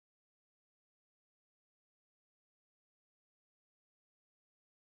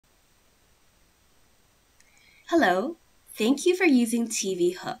Hello, thank you for using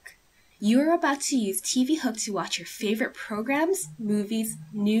TV Hook. You are about to use TV Hook to watch your favorite programs, movies,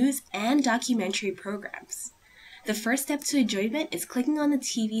 news, and documentary programs. The first step to enjoyment is clicking on the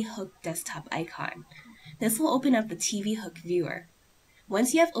TV Hook desktop icon. This will open up the TV Hook viewer.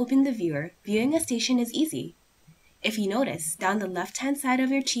 Once you have opened the viewer, viewing a station is easy. If you notice, down the left-hand side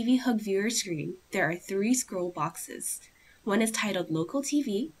of your TV Hook viewer screen, there are three scroll boxes. One is titled Local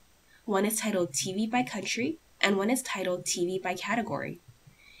TV, one is titled TV by Country, and one is titled TV by Category.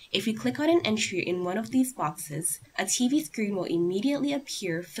 If you click on an entry in one of these boxes, a TV screen will immediately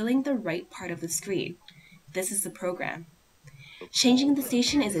appear filling the right part of the screen. This is the program. Changing the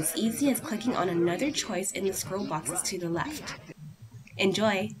station is as easy as clicking on another choice in the scroll boxes to the left.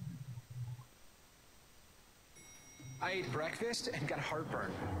 Enjoy! I ate breakfast and got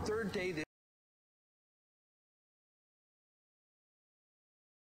heartburn. Third day